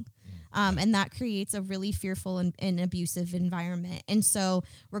wrong. And that creates a really fearful and abusive environment. And so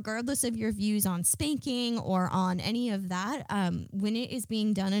regardless of your views on spanking or on any of that, when it is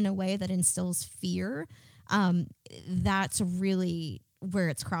being done in a way that instills fear, that's really where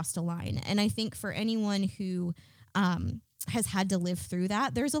it's crossed a line. And I think for anyone who has had to live through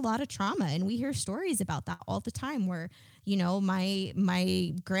that, there's a lot of trauma, and we hear stories about that all the time where,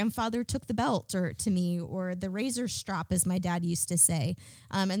 my grandfather took the belt to me, or the razor strap, as my dad used to say.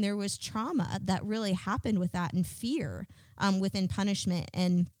 And there was trauma that really happened with that, and fear within punishment.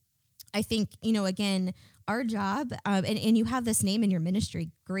 And I think, again, our job, and you have this name in your ministry,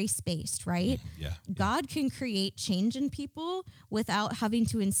 grace-based, right? Yeah. God can create change in people without having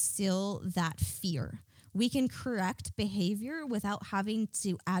to instill that fear. We can correct behavior without having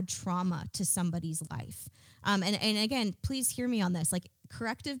to add trauma to somebody's life. And again, please hear me on this. Like,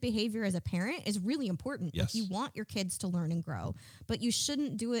 corrective behavior as a parent is really important. Yes. Like, you want your kids to learn and grow, but you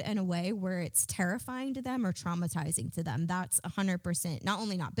shouldn't do it in a way where it's terrifying to them or traumatizing to them. That's 100% not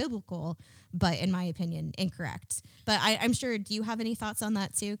only not biblical, but in my opinion, incorrect. But I'm sure, do you have any thoughts on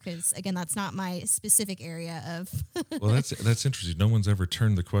that too? Because again, that's not my specific area of. Well, that's interesting. No one's ever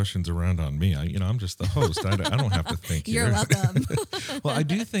turned the questions around on me. I'm just the host. I don't have to think here. You're welcome. Well, I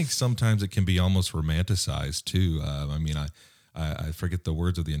do think sometimes it can be almost romanticized too. I forget the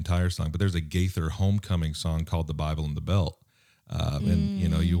words of the entire song, but there's a Gaither homecoming song called "The Bible and the Belt," and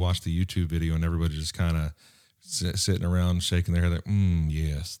you watch the YouTube video and everybody just kind of sitting around shaking their head like,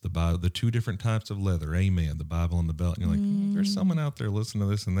 yes, the two different types of leather, amen, the Bible and the belt. And you're like, there's someone out there listening to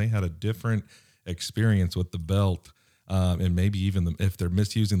this and they had a different experience with the belt, and maybe even if they're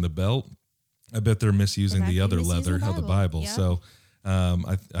misusing the belt, I bet they're misusing the other leather of the Bible. Yep. So.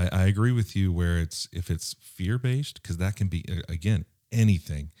 I agree with you where if it's fear-based, because that can be, again,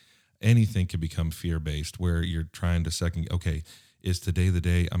 anything can become fear-based where you're trying to is today the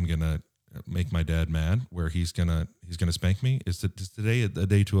day I'm going to make my dad mad where he's going to spank me? Is today a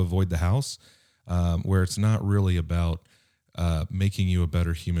day to avoid the house? Where it's not really about making you a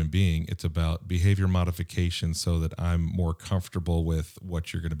better human being. It's about behavior modification so that I'm more comfortable with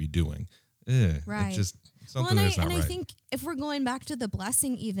what you're going to be doing. Right. Something there's not I right. think if we're going back to the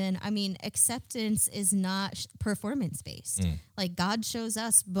blessing, even, I mean, acceptance is not performance based. Like God chose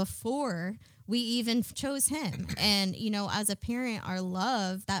us before we even chose him. And, you know, as a parent, our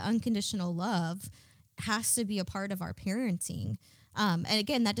love, that unconditional love, has to be a part of our parenting. And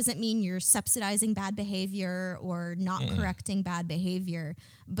again, that doesn't mean you're subsidizing bad behavior or not correcting bad behavior,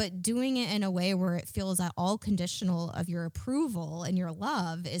 but doing it in a way where it feels at all conditional of your approval and your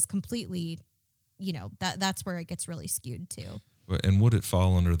love is completely, you know, that's where it gets really skewed too. And would it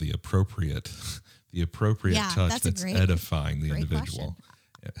fall under the appropriate touch that's great, edifying the individual?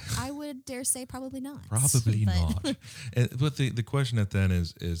 I would dare say probably not. Probably not. But the question at then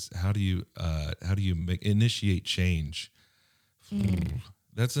is how do you initiate change?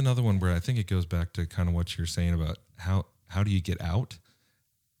 That's another one where I think it goes back to kind of what you're saying about how do you get out?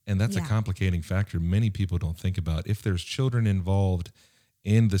 And that's a complicating factor. Many people don't think about if there's children involved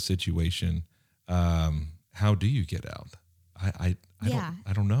in the situation. How do you get out? I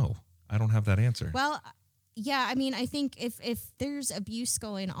don't know. I don't have that answer. Well, yeah, I mean, I think if there's abuse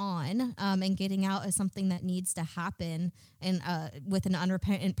going on, and getting out is something that needs to happen, and with an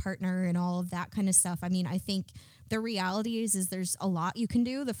unrepentant partner and all of that kind of stuff. I mean, I think the reality is there's a lot you can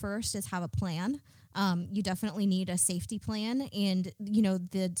do. The first is have a plan. You definitely need a safety plan. And, you know,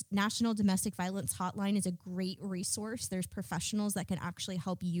 the National Domestic Violence Hotline is a great resource. There's professionals that can actually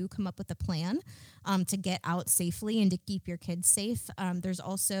help you come up with a plan to get out safely and to keep your kids safe. There's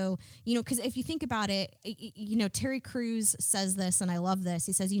also, you know, because if you think about it, you know, Terry Crews says this, and I love this.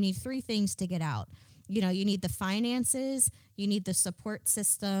 He says you need 3 things to get out. You know, you need the finances, you need the support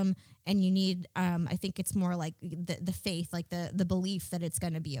system, and you need, I think it's more like the faith, like the belief that it's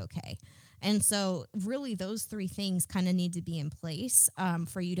going to be okay. And so really those 3 things kind of need to be in place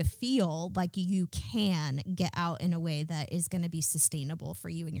for you to feel like you can get out in a way that is going to be sustainable for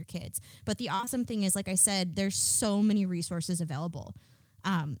you and your kids. But the awesome thing is, like I said, there's so many resources available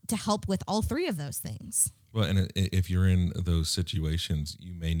to help with all 3 of those things. Well, and if you're in those situations,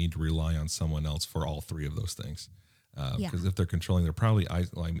 you may need to rely on someone else for all 3 of those things. Because if they're controlling, they're probably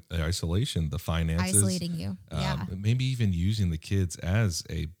like isolation, the finances, isolating you, maybe even using the kids as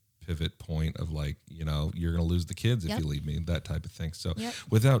a pivot point of like, you know, you're going to lose the kids if you leave me, that type of thing. So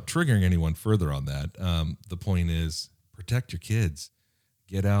without triggering anyone further on that, the point is protect your kids,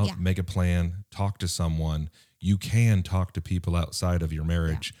 get out, make a plan, talk to someone. You can talk to people outside of your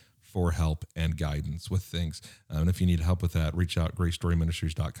marriage for help and guidance with things. And if you need help with that, reach out,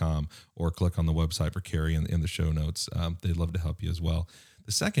 GraceStoryMinistries.com, or click on the website for Carrie in the show notes. They'd love to help you as well.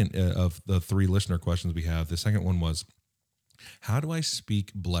 The second of the 3 listener questions we have, the second one was, how do I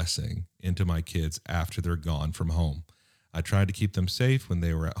speak blessing into my kids after they're gone from home? I tried to keep them safe when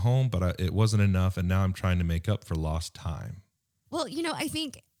they were at home, but it wasn't enough. And now I'm trying to make up for lost time. Well, you know, I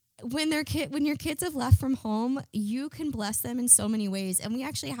think when your kids have left from home, you can bless them in so many ways. And we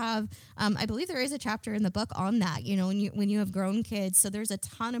actually have, I believe there is a chapter in the book on that, you know, when you have grown kids. So there's a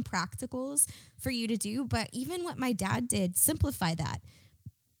ton of practicals for you to do. But even what my dad did, simplify that.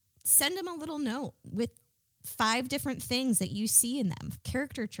 Send them a little note with 5 different things that you see in them,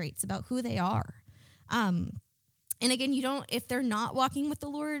 character traits about who they are. And again, if they're not walking with the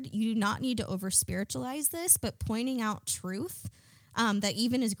Lord, you do not need to over spiritualize this, but pointing out truth that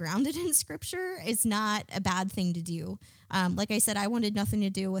even is grounded in scripture is not a bad thing to do. Like I said, I wanted nothing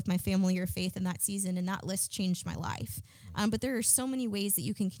to do with my family or faith in that season, and that list changed my life. But there are so many ways that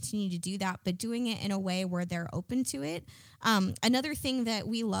you can continue to do that, but doing it in a way where they're open to it. Another thing that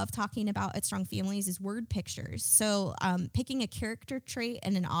we love talking about at Strong Families is word pictures. So picking a character trait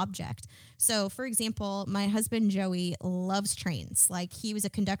and an object. So for example, my husband, Joey, loves trains. Like he was a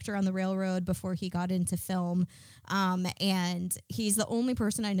conductor on the railroad before he got into film. And he's the only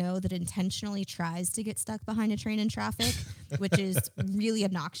person I know that intentionally tries to get stuck behind a train in traffic, which is really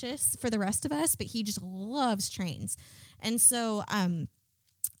obnoxious for the rest of us, but he just loves trains. And so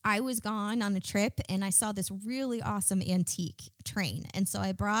I was gone on a trip and I saw this really awesome antique train. And so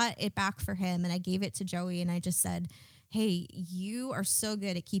I brought it back for him and I gave it to Joey and I just said, hey, you are so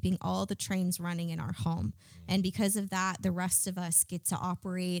good at keeping all the trains running in our home. And because of that, the rest of us get to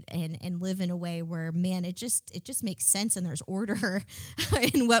operate and live in a way where, man, it just makes sense and there's order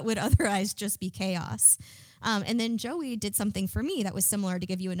in what would otherwise just be chaos. And then Joey did something for me that was similar. To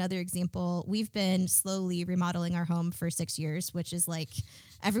give you another example, we've been slowly remodeling our home for 6 years, which is like,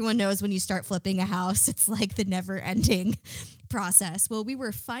 everyone knows when you start flipping a house, it's like the never ending process. Well, we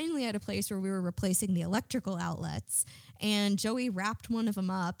were finally at a place where we were replacing the electrical outlets, and Joey wrapped one of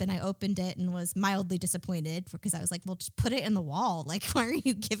them up and I opened it and was mildly disappointed because I was like, well, just put it in the wall. Like, why are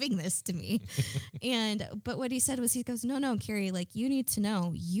you giving this to me? But what he said was, he goes, no, Carrie, like, you need to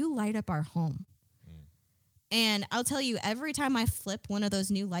know you light up our home. And I'll tell you, every time I flip one of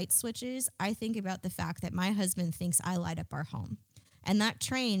those new light switches, I think about the fact that my husband thinks I light up our home. And that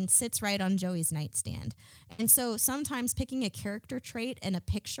train sits right on Joey's nightstand. And so sometimes picking a character trait in a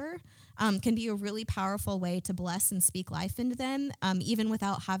picture can be a really powerful way to bless and speak life into them, even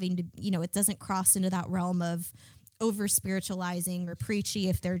without having to, it doesn't cross into that realm of over spiritualizing or preachy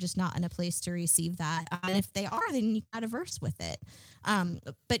if they're just not in a place to receive that. And if they are, then you add a verse with it.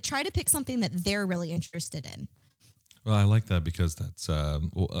 But try to pick something that they're really interested in. Well, I like that because that's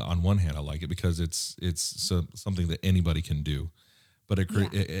on one hand, I like it because it's something that anybody can do, but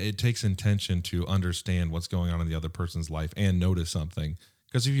it takes intention to understand what's going on in the other person's life and notice something.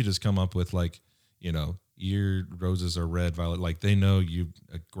 Because if you just come up with like, your roses are red, violet, like they know you,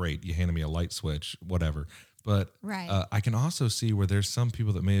 great, you handed me a light switch, whatever. But right. I can also see where there's some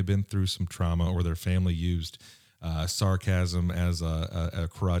people that may have been through some trauma or their family used sarcasm as a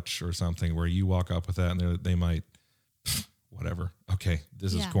crutch or something, where you walk up with that and they might, whatever. Okay,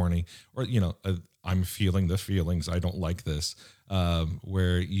 this is corny. Or, I'm feeling the feelings. I don't like this.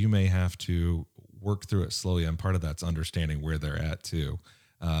 Where you may have to work through it slowly. And part of that's understanding where they're at too.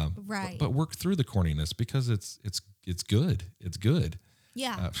 Right. But work through the corniness because it's good. It's good.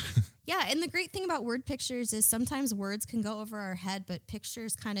 Yeah. Yeah. And the great thing about word pictures is sometimes words can go over our head, but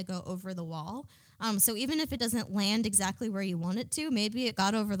pictures kind of go over the wall. So even if it doesn't land exactly where you want it to, maybe it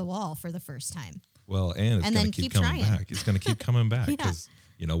got over the wall for the first time. Well, and it's going to keep coming back. It's going to keep coming back because,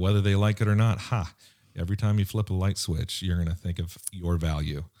 whether they like it or not, every time you flip a light switch, you're going to think of your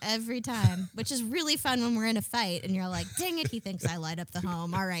value. Every time, which is really fun when we're in a fight and you're like, dang it, he thinks I light up the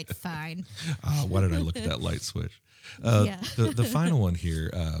home. All right, fine. Why did I look at that light switch? The final one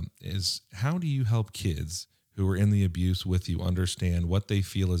here is, how do you help kids who are in the abuse with you understand what they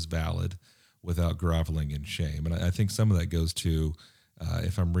feel is valid without groveling in shame? And I think some of that goes to,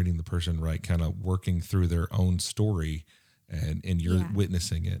 if I'm reading the person right, kind of working through their own story and you're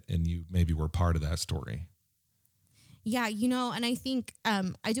witnessing it and you maybe were part of that story. Yeah, and I think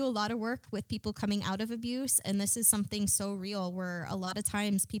I do a lot of work with people coming out of abuse, and this is something so real where a lot of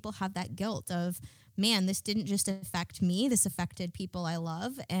times people have that guilt of, man, this didn't just affect me, this affected people I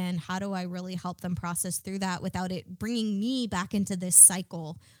love, and how do I really help them process through that without it bringing me back into this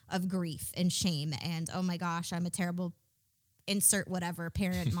cycle of grief and shame and, oh my gosh, I'm a terrible insert whatever,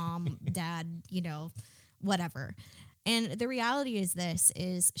 parent, mom, dad, whatever. And the reality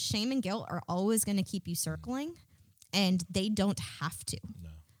is shame and guilt are always going to keep you circling, and they don't have to. No.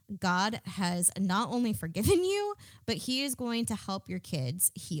 God has not only forgiven you, but he is going to help your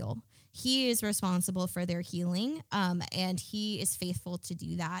kids heal. He is responsible for their healing, and he is faithful to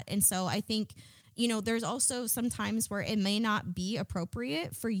do that. And so I think, there's also some times where it may not be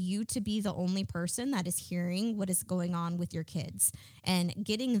appropriate for you to be the only person that is hearing what is going on with your kids, and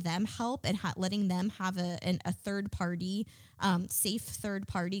getting them help and letting them have a third party, safe third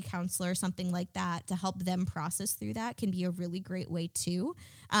party counselor, something like that, to help them process through that can be a really great way too.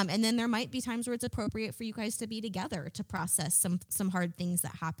 And then there might be times where it's appropriate for you guys to be together to process some hard things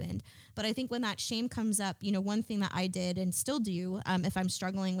that happened. But I think when that shame comes up, one thing that I did and still do, if I'm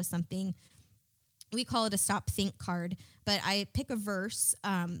struggling with something, we call it a stop think card, but I pick a verse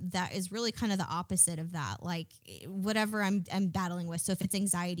that is really kind of the opposite of that, like whatever I'm battling with. So if it's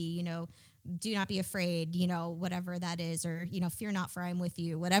anxiety, do not be afraid, whatever that is, or, fear not, for I am with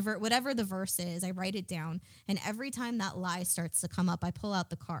you, whatever the verse is, I write it down. And every time that lie starts to come up, I pull out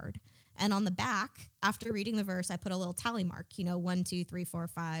the card. And on the back, after reading the verse, I put a little tally mark, 1, 2, 3, 4,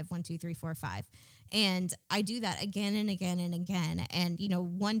 5, 1, 2, 3, 4, 5. And I do that again and again and again. And,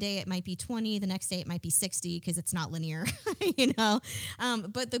 one day it might be 20, the next day it might be 60 because it's not linear,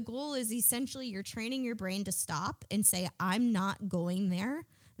 But the goal is essentially you're training your brain to stop and say, I'm not going there.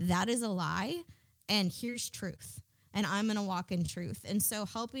 That is a lie. And here's truth. And I'm going to walk in truth. And so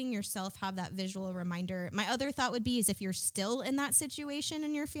helping yourself have that visual reminder. My other thought would be is if you're still in that situation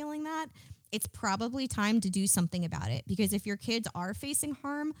and you're feeling that, it's probably time to do something about it. Because if your kids are facing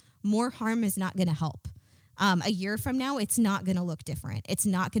harm, more harm is not going to help. A year from now, it's not going to look different. It's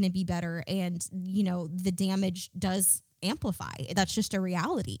not going to be better. And, the damage does amplify. That's just a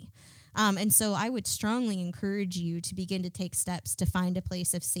reality. And so I would strongly encourage you to begin to take steps to find a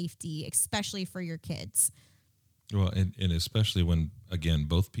place of safety, especially for your kids. Well, and especially when, again,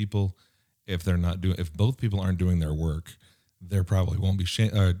 both people, if both people aren't doing their work, there probably won't be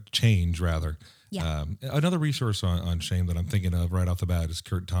change, rather. Yeah. Another resource on shame that I'm thinking of right off the bat is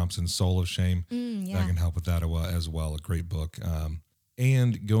Kurt Thompson's Soul of Shame. That can help with that as well. A great book.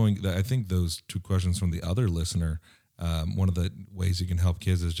 And I think those two questions from the other listener, one of the ways you can help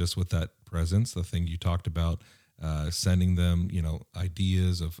kids is just with that presence, the thing you talked about, sending them,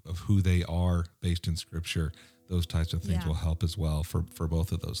 ideas of who they are based in Scripture. Those types of things will help as well for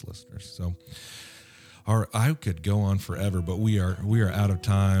both of those listeners. So, I could go on forever, but we are out of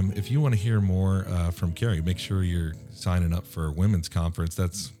time. If you want to hear more from Carrie, make sure you're signing up for a women's conference.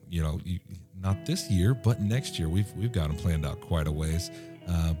 That's not this year, but next year. We've got them planned out quite a ways.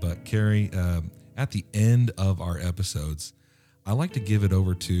 But Carrie, at the end of our episodes, I like to give it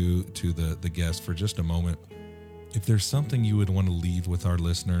over to the guest for just a moment. If there's something you would want to leave with our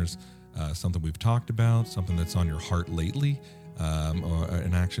listeners, something we've talked about, something that's on your heart lately, or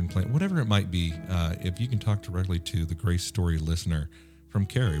an action plan, whatever it might be, if you can talk directly to the Grace Story listener from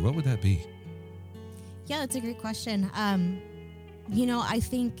Carrie, what would that be? Yeah, that's a great question.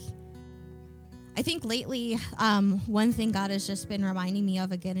 I think lately, one thing God has just been reminding me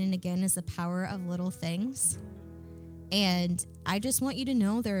of again and again is the power of little things. And I just want you to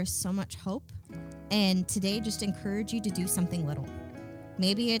know there is so much hope. And today, just encourage you to do something little.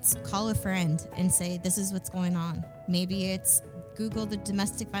 Maybe it's call a friend and say, this is what's going on. Maybe it's Google the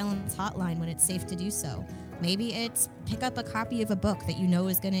domestic violence hotline when it's safe to do so. Maybe it's pick up a copy of a book that you know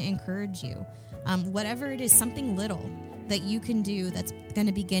is going to encourage you. Whatever it is, something little that you can do that's going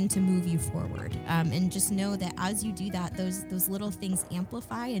to begin to move you forward. And just know that as you do that, those little things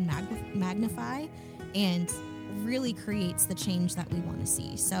amplify and magnify and really creates the change that we want to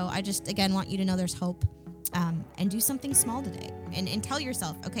see. So I just, again, want you to know there's hope. And do something small today and tell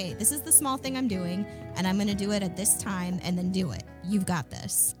yourself, okay, this is the small thing I'm doing and I'm going to do it at this time, and then do it. You've got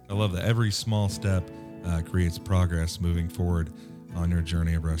this. I love that. Every small step creates progress moving forward on your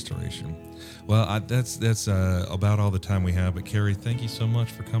journey of restoration. Well, that's about all the time we have. But Carrie, thank you so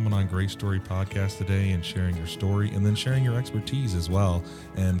much for coming on Grace Story Podcast today and sharing your story and then sharing your expertise as well.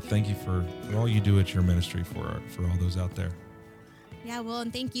 And thank you for all you do at your ministry for all those out there. Yeah, well,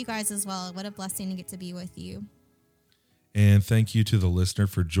 and thank you guys as well. What a blessing to get to be with you. And thank you to the listener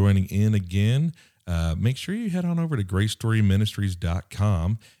for joining in again. Make sure you head on over to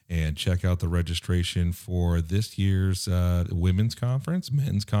GraceStoryMinistries.com and check out the registration for this year's women's conference,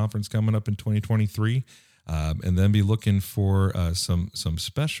 men's conference coming up in 2023. And then be looking for some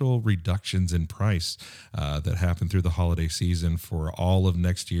special reductions in price that happen through the holiday season for all of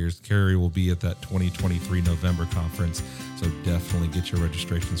next year's. Carrie will be at that 2023 November conference, so definitely get your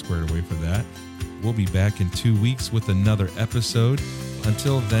registration squared away for that. We'll be back in 2 weeks with another episode.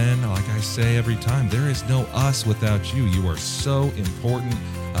 Until then, like I say every time, there is no us without you. You are so important.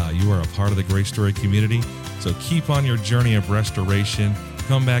 You are a part of the Grace Story community. So keep on your journey of restoration.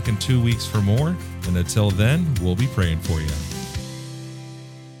 Come back in 2 weeks for more. And until then, we'll be praying for you.